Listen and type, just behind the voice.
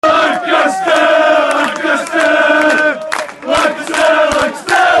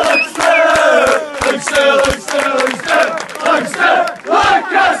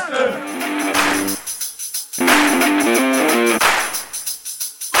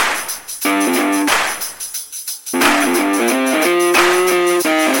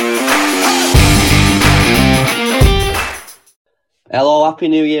Hello, Happy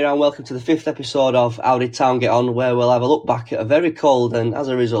New Year and welcome to the 5th episode of How Did Town Get On, where we'll have a look back at a very cold and, as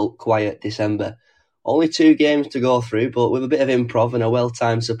a result, quiet December. Only 2 games to go through, but with a bit of improv and a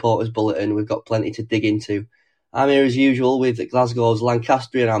well-timed supporters bulletin, we've got plenty to dig into. I'm here as usual with Glasgow's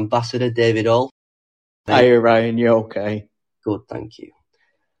Lancastrian ambassador, David Hall. Hi Ryan, you okay? Good, thank you.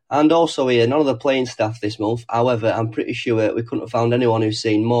 And also here, none of the playing staff this month. However, I'm pretty sure we couldn't have found anyone who's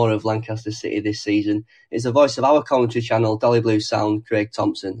seen more of Lancaster City this season. It's the voice of our commentary channel, Dolly Blue Sound, Craig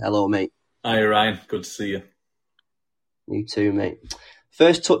Thompson. Hello, mate. Hi Ryan, good to see you. You too, mate.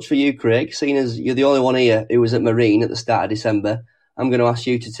 First touch for you, Craig. Seeing as you're the only one here who was at Marine at the start of December, I'm going to ask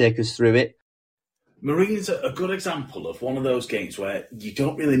you to take us through it. Marine's a good example of one of those games where you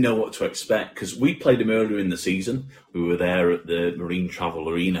don't really know what to expect, because we played them earlier in the season. We were there at the Marine Travel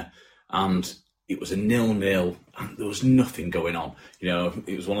Arena and it was a 0-0 and there was nothing going on. You know,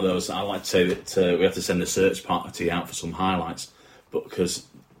 it was one of those, I like to say that we have to send the search party out for some highlights, but because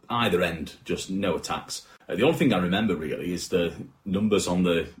either end, just no attacks. The only thing I remember really is the numbers on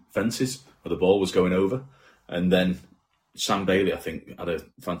the fences where the ball was going over, and then Sam Bailey, I think, had a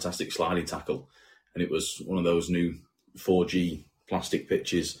fantastic sliding tackle. And it was one of those new 4G plastic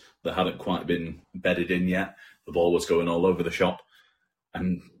pitches that hadn't quite been bedded in yet. The ball was going all over the shop.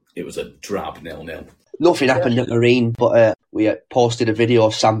 And it was a drab 0-0. Nothing happened at Marine, but we posted a video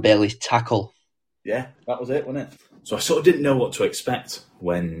of Sam Bailey's tackle. Yeah, that was it, wasn't it? So I sort of didn't know what to expect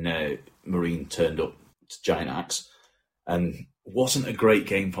when Marine turned up to Giant Axe. And wasn't a great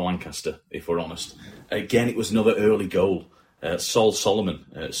game for Lancaster, if we're honest. Again, it was another early goal. Sol Solomon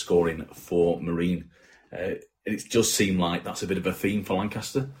scoring for Marine. It does seem like that's a bit of a theme for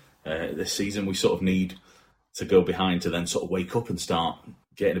Lancaster. This season we sort of need to go behind to then sort of wake up and start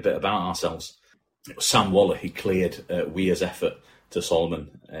getting a bit about ourselves. It was Sam Waller, he cleared Weir's effort to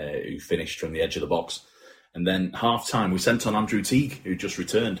Solomon, who finished from the edge of the box. And then half-time we sent on Andrew Teague, who just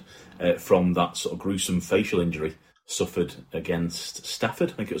returned from that sort of gruesome facial injury suffered against Stafford.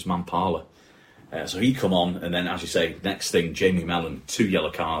 I think it was Mampala. So he come on, and then, as you say, next thing, Jamie Mellon, 2 yellow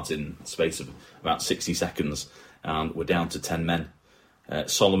cards in the space of about 60 seconds, and we're down to 10 men.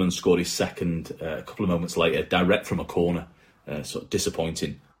 Solomon scored his second a couple of moments later, direct from a corner, sort of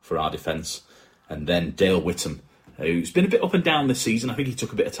disappointing for our defence. And then Dale Whittam, who's been a bit up and down this season. I think he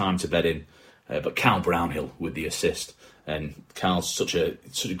took a bit of time to bed in, but Carl Brownhill with the assist. And Carl's such a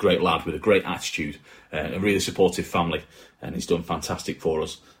great lad with a great attitude, a really supportive family, and he's done fantastic for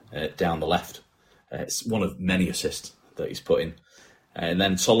us down the left. It's one of many assists that he's put in. And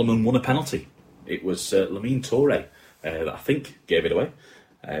then Solomon won a penalty. It was Lamine Toure that I think gave it away.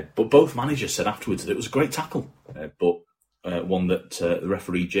 But both managers said afterwards that it was a great tackle, but one that the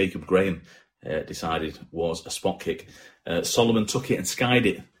referee Jacob Graham decided was a spot kick. Solomon took it and skied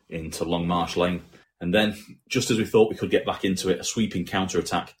it into Long Marsh Lane. And then, just as we thought we could get back into it, a sweeping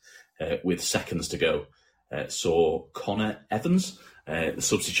counter-attack with seconds to go saw Connor Evans, the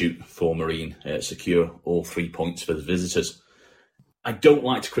substitute for Marine, secure all 3 points for the visitors. I don't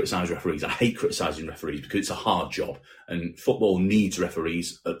like to criticise referees. I hate criticising referees because it's a hard job and football needs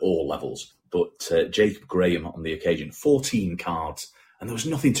referees at all levels. But Jacob Graham on the occasion, 14 cards, and there was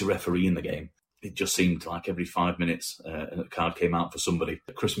nothing to referee in the game. It just seemed like every 5 minutes a card came out for somebody.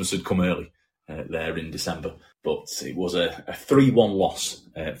 Christmas had come early there in December, but it was a 3-1 loss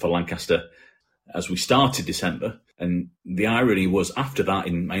for Lancaster as we started December. And the irony was, after that,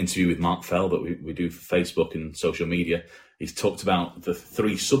 in my interview with Mark Fell that we do for Facebook and social media, he's talked about the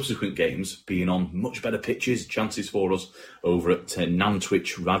 3 subsequent games being on much better pitches, chances for us over at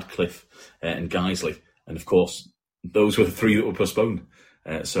Nantwich, Radcliffe and Guiseley. And of course, those were the 3 that were postponed.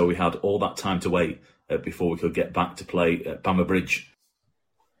 So we had all that time to wait before we could get back to play at Bamber Bridge.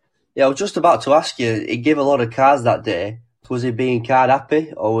 Yeah, I was just about to ask you, he gave a lot of cards that day. Was he being card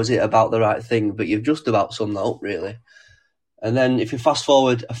happy or was it about the right thing? But you've just about summed that up, really. And then if you fast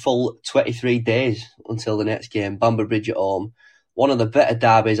forward a full 23 days until the next game, Bamber Bridge at home, one of the better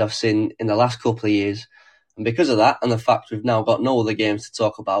derbies I've seen in the last couple of years. And because of that and the fact we've now got no other games to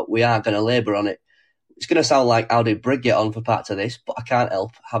talk about, we are going to labour on it. It's going to sound like how did Brig get on for parts of this, but I can't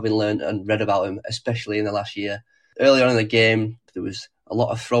help having learned and read about him, especially in the last year. Earlier on in the game, there was a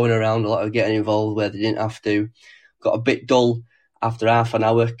lot of throwing around, a lot of getting involved where they didn't have to. Got a bit dull after half an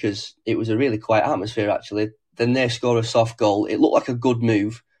hour because it was a really quiet atmosphere, actually. Then they score a soft goal. It looked like a good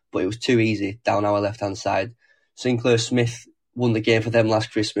move, but it was too easy down our left-hand side. Sinclair Smith won the game for them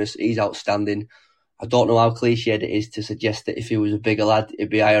last Christmas. He's outstanding. I don't know how cliched it is to suggest that if he was a bigger lad, he'd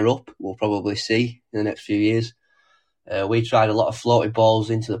be higher up. We'll probably see in the next few years. We tried a lot of floaty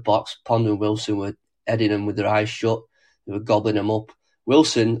balls into the box. Pond and Wilson were heading them with their eyes shut. They were gobbling them up.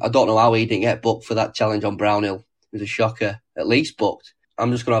 Wilson, I don't know how he didn't get booked for that challenge on Brownhill. It was a shocker, at least booked.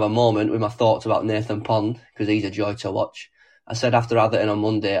 I'm just going to have a moment with my thoughts about Nathan Pond, because he's a joy to watch. I said after Atherton on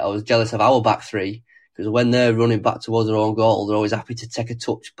Monday, I was jealous of our back three, because when they're running back towards their own goal, they're always happy to take a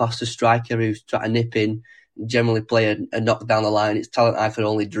touch past a striker who's trying to nip in, and generally play a knock down the line. It's talent I could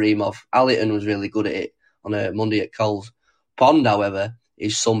only dream of. Allerton was really good at it on a Monday at Coles. Pond, however,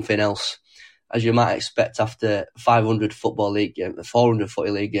 is something else. As you might expect after 500 Football League games, 400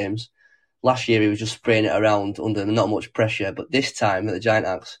 Footy League games. Last year he was just spraying it around under not much pressure, but this time at the Giant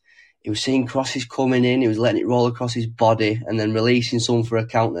Axe, he was seeing crosses coming in, he was letting it roll across his body and then releasing some for a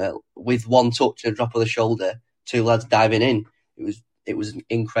counter with one touch and a drop of the shoulder, two lads diving in. It was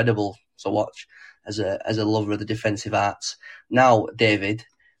incredible to watch as a lover of the defensive arts. Now, David,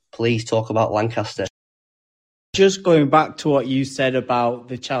 please talk about Lancaster. Just going back to what you said about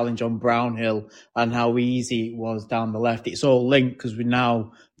the challenge on Brownhill and how easy it was down the left, it's all linked because we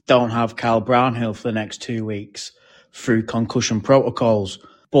now don't have Kyle Brownhill for the next 2 weeks through concussion protocols.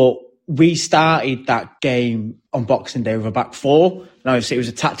 But we started that game on Boxing Day with a back four. Now, it was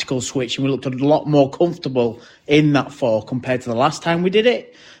a tactical switch and we looked a lot more comfortable in that four compared to the last time we did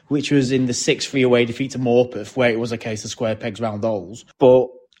it, which was in the 6-3 away defeat to Morpeth, where it was a case of square pegs round holes. But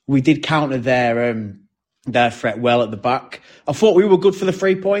we did counter their threat well at the back. I thought we were good for the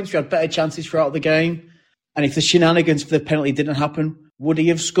 3 points. We had better chances throughout the game. And if the shenanigans for the penalty didn't happen, would he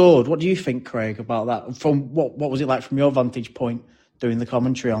have scored? What do you think, Craig, about that? From what was it like from your vantage point doing the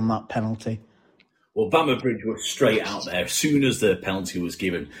commentary on that penalty? Well, Bamber Bridge were straight out there. As soon as the penalty was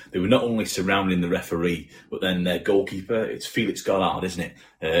given, they were not only surrounding the referee, but then their goalkeeper. It's Felix Goddard, isn't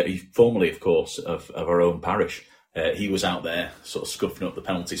it? He's formerly, of course, of our own parish. He was out there sort of scuffing up the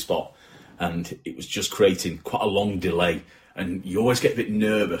penalty spot. And it was just creating quite a long delay. And you always get a bit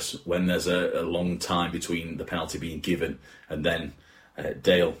nervous when there's a long time between the penalty being given and then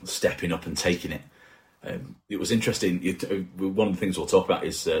Dale stepping up and taking it. It was interesting. One of the things we'll talk about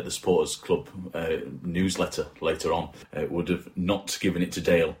is the Supporters Club newsletter later on would have not given it to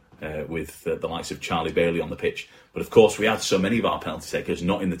Dale with the likes of Charlie Bailey on the pitch. But of course, we had so many of our penalty takers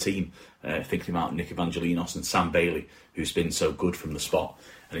not in the team, thinking about Nick Evangelinos and Sam Bailey, who's been so good from the spot.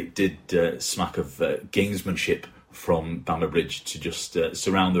 And it did smack of gamesmanship from Bamber Bridge to just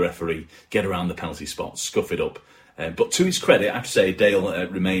surround the referee, get around the penalty spot, scuff it up. But to his credit, I have to say, Dale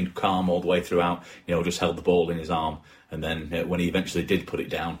remained calm all the way throughout, just held the ball in his arm. And then when he eventually did put it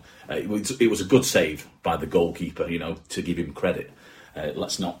down, it was a good save by the goalkeeper, to give him credit.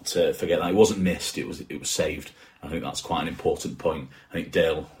 Let's not forget that. It wasn't missed, it was saved. I think that's quite an important point. I think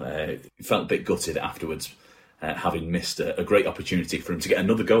Dale felt a bit gutted afterwards, having missed a great opportunity for him to get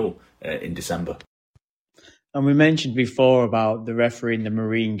another goal in December. And we mentioned before about the referee in the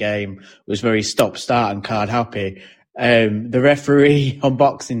Marine game was very stop-start and card happy. The referee on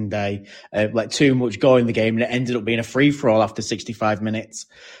Boxing Day let too much go in the game and it ended up being a free-for-all after 65 minutes.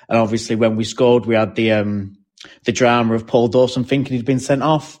 And obviously when we scored, we had the drama of Paul Dawson thinking he'd been sent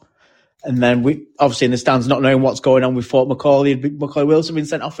off. And then we, obviously in the stands, not knowing what's going on, we thought Macaulay Wilson had been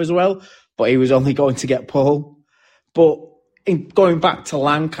sent off as well, but he was only going to get Paul. But going back to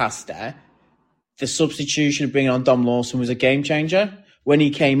Lancaster, the substitution of bringing on Dom Lawson was a game changer. When he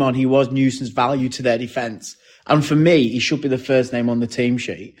came on, he was nuisance value to their defence. And for me, he should be the first name on the team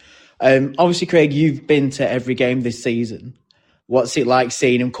sheet. Obviously, Craig, you've been to every game this season. What's it like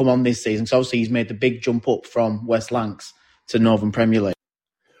seeing him come on this season? Because obviously he's made the big jump up from West Lancs to Northern Premier League.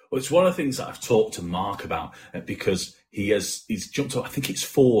 Well, it's one of the things that I've talked to Mark about because he's jumped up, I think it's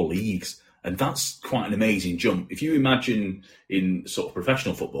 4 leagues. And that's quite an amazing jump. If you imagine in sort of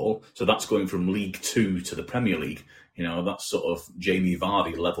professional football, so that's going from League 2 to the Premier League, that's sort of Jamie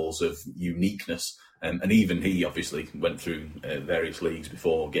Vardy levels of uniqueness. And even he obviously went through various leagues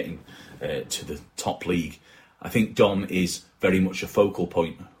before getting to the top league. I think Dom is very much a focal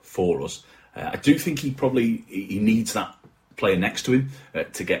point for us. I do think he needs that player next to him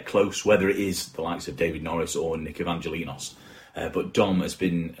to get close, whether it is the likes of David Norris or Nick Evangelinos. But Dom has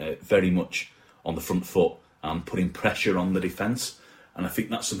been very much on the front foot and putting pressure on the defence. And I think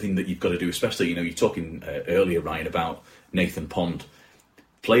that's something that you've got to do, especially, you're talking earlier, Ryan, about Nathan Pond.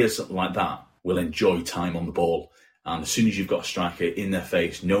 Players like that will enjoy time on the ball. And as soon as you've got a striker in their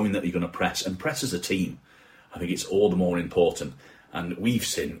face, knowing that you're going to press, and press as a team, I think it's all the more important. And we've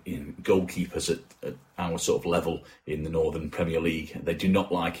seen in goalkeepers at our sort of level in the Northern Premier League, they do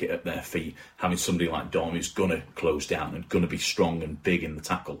not like it at their feet, having somebody like Dom who's going to close down and going to be strong and big in the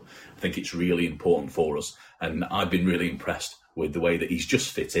tackle. I think it's really important for us. And I've been really impressed with the way that he's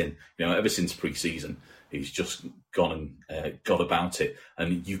just fit in. Ever since pre-season, he's just gone and got about it.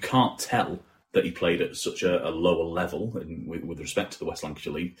 And you can't tell that he played at such a lower level with respect to the West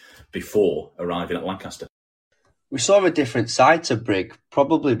Lancashire League before arriving at Lancaster. We saw a different side to Brig,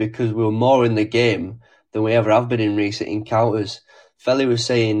 probably because we were more in the game than we ever have been in recent encounters. Felly was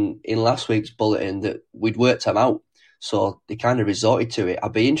saying in last week's bulletin that we'd worked him out, so they kind of resorted to it.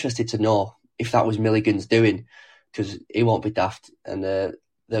 I'd be interested to know if that was Milligan's doing, because he won't be daft. And there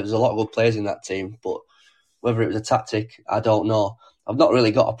was a lot of good players in that team, but whether it was a tactic, I don't know. I've not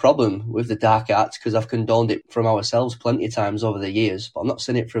really got a problem with the dark arts because I've condoned it from ourselves plenty of times over the years, but I'm not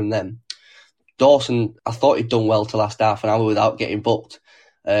seeing it from them. Dawson, I thought he'd done well to last half an hour without getting booked.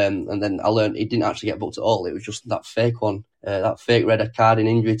 And then I learned he didn't actually get booked at all. It was just that fake one, that fake red card in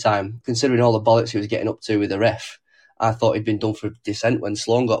injury time. Considering all the bollocks he was getting up to with the ref, I thought he'd been done for dissent when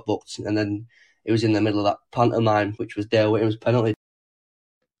Sloan got booked. And then it was in the middle of that pantomime, which was Dale Whittam's penalty.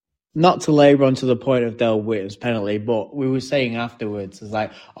 Not to labour on to the point of Dale Whittam's penalty, but we were saying afterwards, it's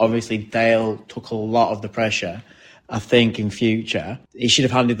like, obviously Dale took a lot of the pressure. I think in future, he should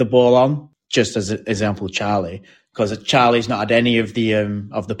have handed the ball on, just as an example, Charlie, because Charlie's not had any of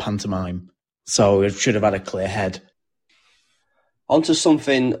the pantomime, so it should have had a clear head. Onto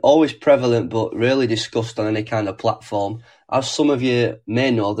something always prevalent but rarely discussed on any kind of platform. As some of you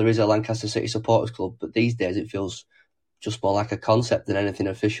may know, there is a Lancaster City Supporters Club, but these days it feels just more like a concept than anything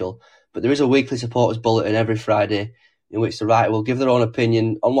official. But there is a weekly supporters bulletin every Friday in which the writer will give their own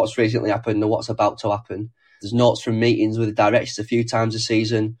opinion on what's recently happened and what's about to happen. There's notes from meetings with the directors a few times a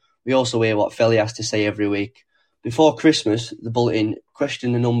season. We also hear what Felly has to say every week. Before Christmas, the bulletin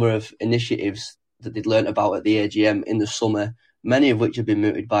questioned a number of initiatives that they'd learnt about at the AGM in the summer, many of which have been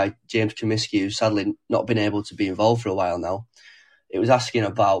mooted by James Comiskey, who's sadly not been able to be involved for a while now. It was asking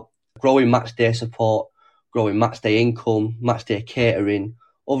about growing match day support, growing match day income, match day catering,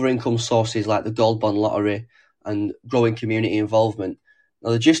 other income sources like the Gold Bond Lottery, and growing community involvement. Now,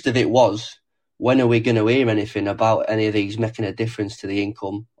 the gist of it was, when are we going to hear anything about any of these making a difference to the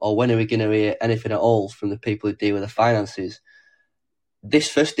income? Or when are we going to hear anything at all from the people who deal with the finances? This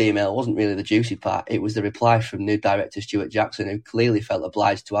first email wasn't really the juicy part. It was the reply from new director Stuart Jackson, who clearly felt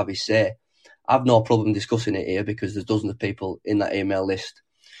obliged to have his say. I've no problem discussing it here because there's dozens of people in that email list.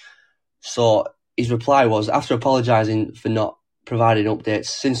 So his reply was, after apologising for not providing updates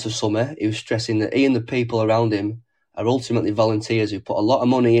since the summer, he was stressing that he and the people around him are ultimately volunteers who put a lot of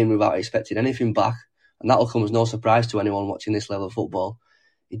money in without expecting anything back, and that'll come as no surprise to anyone watching this level of football.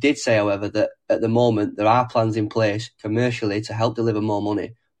 He did say, however, that at the moment there are plans in place commercially to help deliver more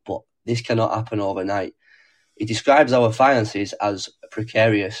money, but this cannot happen overnight. He describes our finances as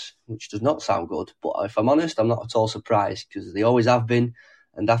precarious, which does not sound good, but if I'm honest, I'm not at all surprised because they always have been,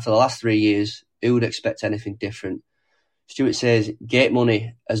 and after the last 3 years, who would expect anything different? Stuart says gate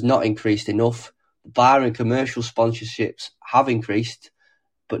money has not increased enough. Bar and commercial sponsorships have increased,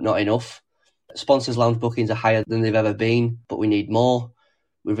 but not enough. Sponsors' lounge bookings are higher than they've ever been, but we need more.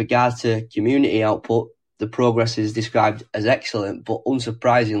 With regards to community output, the progress is described as excellent, but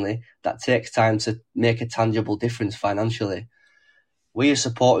unsurprisingly, that takes time to make a tangible difference financially. We as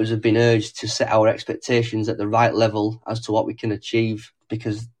supporters have been urged to set our expectations at the right level as to what we can achieve,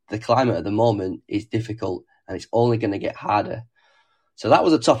 because the climate at the moment is difficult and it's only going to get harder. So that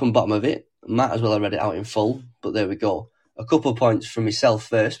was the top and bottom of it. Might as well have read it out in full, but there we go. A couple of points from myself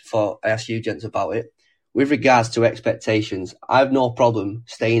first before I ask you gents about it. With regards to expectations, I have no problem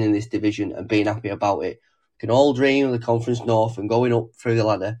staying in this division and being happy about it. We can all dream of the Conference North and going up through the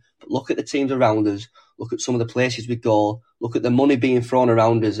ladder, but look at the teams around us, look at some of the places we go, look at the money being thrown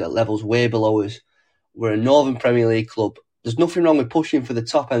around us at levels way below us. We're a Northern Premier League club. There's nothing wrong with pushing for the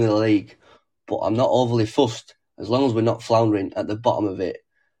top end of the league, but I'm not overly fussed as long as we're not floundering at the bottom of it.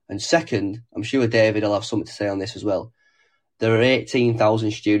 And second, I'm sure David will have something to say on this as well. There are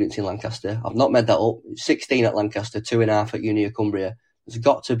 18,000 students in Lancaster. I've not made that up. 16 at Lancaster, 2.5 at Uni of Cumbria. There's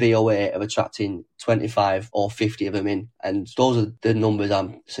got to be a way of attracting 25 or 50 of them in. And those are the numbers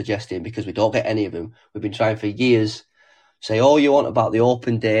I'm suggesting because we don't get any of them. We've been trying for years. Say all you want about the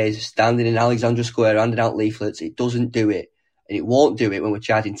open days, standing in Alexandra Square, handing out leaflets. It doesn't do it. And it won't do it when we're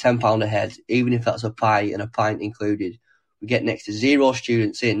charging £10 a head, even if that's a pie and a pint included. We get next to zero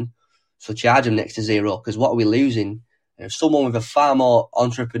students in, so charge them next to zero, because what are we losing? And if someone with a far more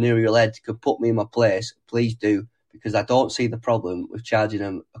entrepreneurial head could put me in my place, please do, because I don't see the problem with charging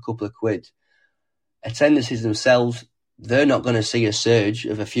them a couple of quid. Attendances themselves, they're not going to see a surge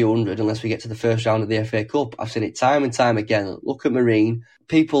of a few hundred unless we get to the first round of the FA Cup. I've seen it time and time again. Look at Marine.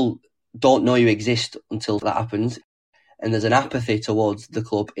 People don't know you exist until that happens. And there's an apathy towards the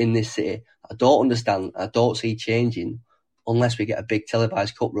club in this city. I don't understand. I don't see changing unless we get a big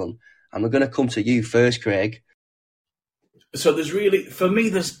televised cup run. And we're going to come to you first, Craig. So for me,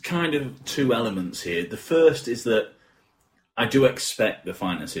 there's kind of two elements here. The first is that I do expect the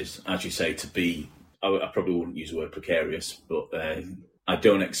finances, as you say, to be I probably wouldn't use the word precarious, but I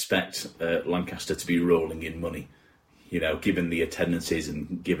don't expect Lancaster to be rolling in money, given the attendances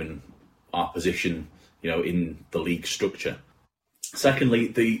and given our position, in the league structure. Secondly,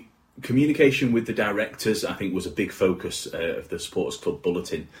 the communication with the directors, I think, was a big focus of the Supporters Club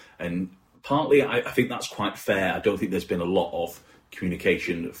bulletin. And partly, I think that's quite fair. I don't think there's been a lot of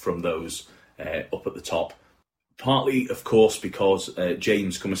communication from those up at the top. Partly, of course, because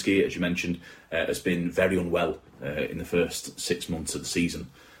James Cummiskey, as you mentioned, has been very unwell in the first 6 months of the season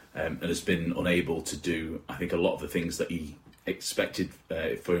and has been unable to do, I think, a lot of the things that he expected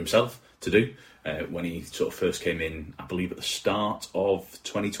for himself to do when he sort of first came in, I believe, at the start of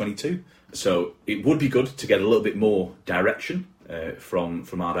 2022. So it would be good to get a little bit more direction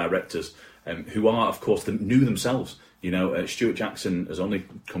from our directors, who are, of course, new themselves. Stuart Jackson has only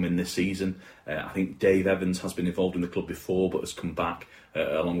come in this season. I think Dave Evans has been involved in the club before, but has come back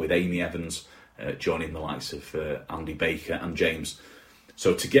along with Amy Evans, joining the likes of Andy Baker and James.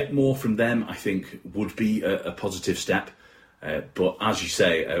 So to get more from them, I think, would be a positive step. But as you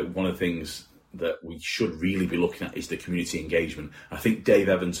say, one of the things that we should really be looking at is the community engagement. I think Dave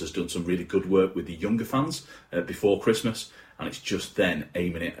Evans has done some really good work with the younger fans before Christmas, and it's just then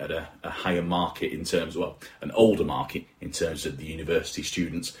aiming it at a higher market in terms, an older market in terms of the university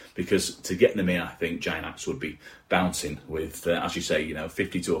students, because to get them in, I think Giant Axe would be bouncing with, as you say,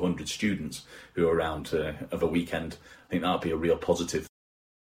 50 to 100 students who are around of a weekend. I think that would be a real positive.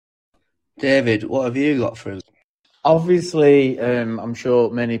 David, what have you got for us? Obviously, I'm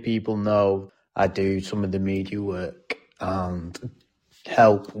sure many people know I do some of the media work and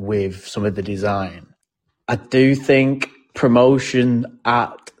help with some of the design. I do think promotion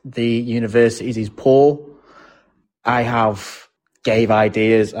at the universities is poor. I have gave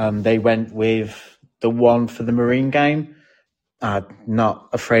ideas and they went with the one for the Marine game. I'm not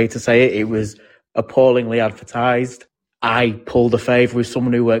afraid to say it. It was appallingly advertised. I pulled a favour with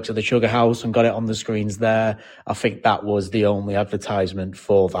someone who works at the Sugar House and got it on the screens there. I think that was the only advertisement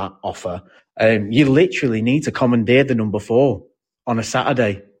for that offer. You literally need to commandeer the number 4 on a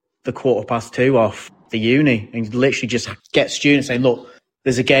Saturday, the 2:15 off the uni, and you literally just get students saying, look,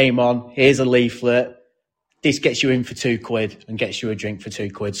 there's a game on, here's a leaflet, this gets you in for £2 and gets you a drink for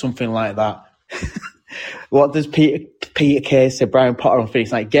 £2, something like that. What does Peter Kay say, Brian Potter on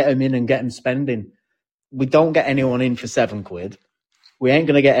Phoenix Night? Get them in and get them spending. We don't get anyone in for £7. We ain't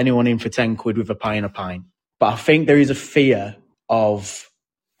going to get anyone in for £10 with a pie and a pint. But I think there is a fear of,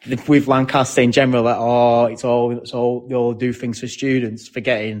 with Lancaster in general, that, it's all they all do things for students,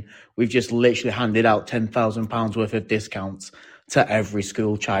 forgetting we've just literally handed out £10,000 worth of discounts to every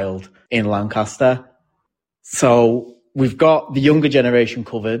school child in Lancaster. So we've got the younger generation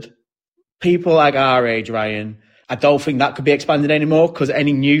covered. People like our age, Ryan, I don't think that could be expanded anymore because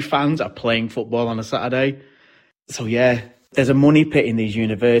any new fans are playing football on a Saturday. So, yeah, there's a money pit in these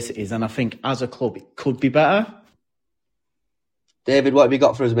universities, and I think as a club it could be better. David, what have you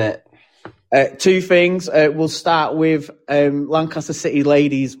got for us, mate? 2 things. We'll start with Lancaster City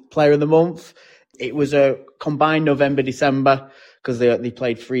Ladies Player of the Month. It was a combined November-December because they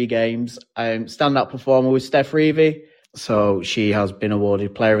played 3 games. Standout performer was Steph Reevy. So she has been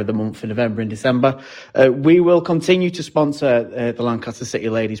awarded Player of the Month for November and December. We will continue to sponsor the Lancaster City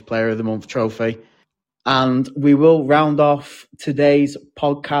Ladies Player of the Month trophy. And we will round off today's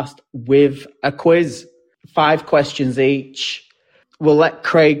podcast with a quiz. 5 questions each. We'll let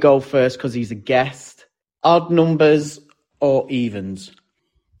Craig go first because he's a guest. Odd numbers or evens?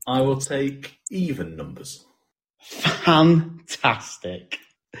 I will take even numbers. Fantastic.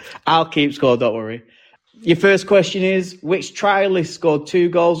 I'll keep score, don't worry. Your first question is, which trialist scored 2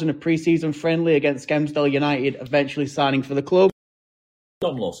 goals in a pre-season friendly against Skelmersdale United, eventually signing for the club?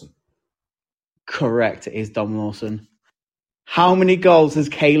 Dom Lawson. Correct, it is Dom Lawson. How many goals has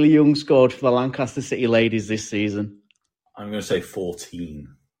Kaylee Young scored for the Lancaster City Ladies this season? I'm going to say 14.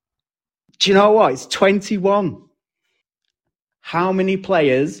 Do you know what? It's 21. How many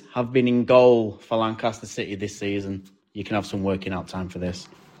players have been in goal for Lancaster City this season? You can have some working out time for this.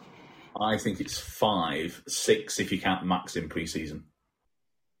 I think it's 5, 6 if you count Max in pre-season.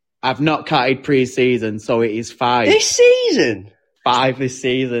 I've not counted pre-season, so it is 5. This season? 5 this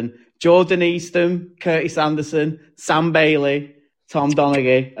season. Jordan Easton, Curtis Anderson, Sam Bailey, Tom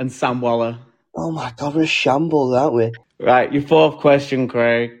Donaghy, and Sam Waller. Oh my God, we're a shambles, aren't we? Right, your 4th question,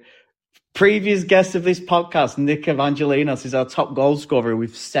 Craig. Previous guest of this podcast, Nick Evangelinos, is our top goal scorer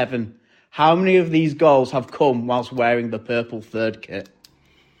with 7. How many of these goals have come whilst wearing the purple 3rd kit?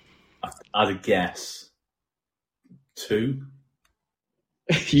 I'd guess 2.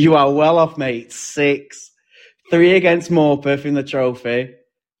 You are well off, mate. 6. 3 against Morpeth in the trophy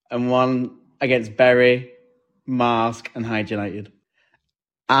and 1 against Bury, Marsk and Hyde United.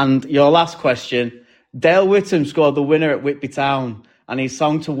 And your last question, Dale Whittam scored the winner at Whitby Town and his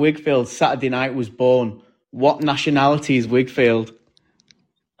song to Wigfield, Saturday Night Was Born. What nationality is Wigfield?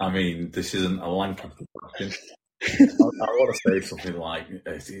 I mean, this isn't a Lancaster question. I want to say something like,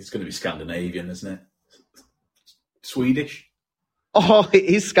 it's going to be Scandinavian, isn't it? Swedish? Oh, it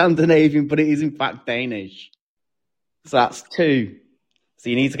is Scandinavian, but it is in fact Danish. So that's 2. So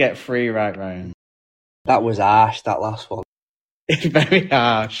you need to get 3 right, Ryan. That was harsh, that last one. It's very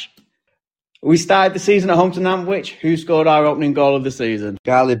harsh. We started the season at home to Nantwich. Who scored our opening goal of the season?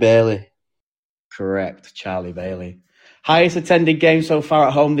 Charlie Bailey. Correct, Charlie Bailey. Highest attended game so far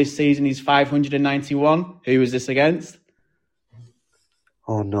at home this season is 591. Who was this against?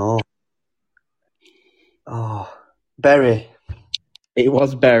 Oh, no. Oh, Bury. It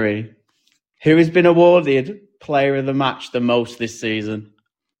was Bury. Who has been awarded Player of the Match the most this season?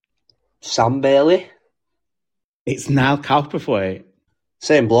 Sam Bailey. It's Niall Cowperthwaite.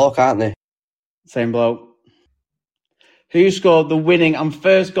 Same bloke, aren't they? Same bloke. Who scored the winning and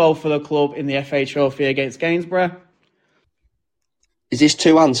first goal for the club in the FA Trophy against Gainsborough? Is this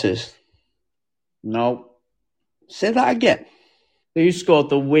 2 answers? No. Say that again. Who scored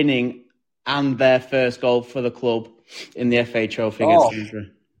the winning and their first goal for the club in the FA Trophy against Gainsborough?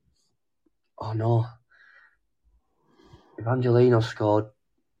 Oh, no. Evangelino scored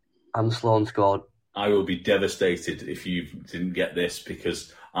and Sloan scored. I will be devastated if you didn't get this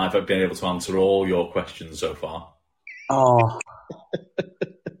because I've been able to answer all your questions so far. Oh.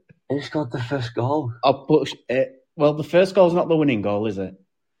 Who scored the first goal? I'll push it. Well, the first goal's not the winning goal, is it?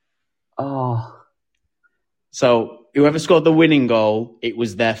 Oh. So, whoever scored the winning goal, it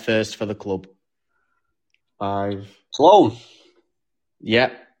was their first for the club. 5. Sloan.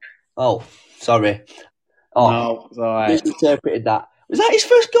 Yep. Oh, sorry. Oh, no, it's all right. Misinterpreted that. Was that his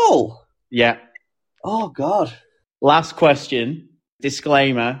first goal? Yeah. Oh, God. Last question.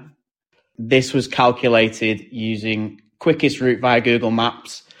 Disclaimer. This was calculated using quickest route via Google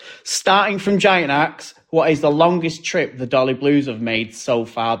Maps. Starting from Giant Axe, what is the longest trip the Dolly Blues have made so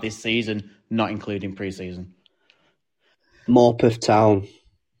far this season, not including pre-season? Morpeth Town.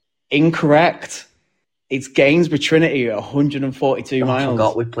 Incorrect. It's Gainsborough Trinity at 142 miles. I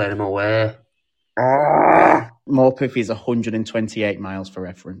forgot we played them away. Morpeth is 128 miles for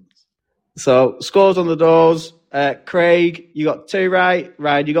reference. So, scores on the doors. Craig, you got 2 right.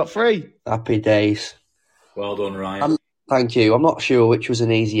 Ryan, you got 3. Happy days. Well done, Ryan. Thank you. I'm not sure which was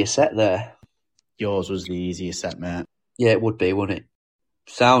an easier set there. Yours was the easiest set, mate. Yeah, it would be, wouldn't it?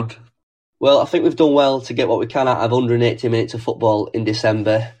 Sound. Well, I think we've done well to get what we can out of 180 minutes of football in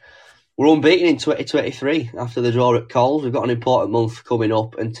December. We're unbeaten in 2023 after the draw at Coles. We've got an important month coming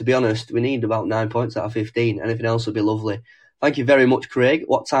up, and to be honest, we need about 9 points out of 15. Anything else would be lovely. Thank you very much, Craig.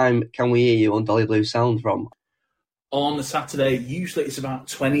 What time can we hear you on Dolly Blue Sound from? On the Saturday, usually it's about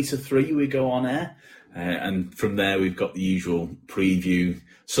 20 to 3 we go on air. And from there, we've got the usual preview,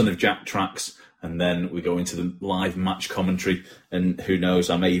 Son of Jack tracks, and then we go into the live match commentary. And who knows,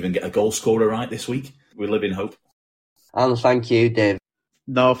 I may even get a goal scorer right this week. We live in hope. And thank you, Dave.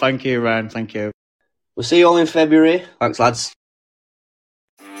 No, thank you, Ryan. Thank you. We'll see you all in February. Thanks, lads.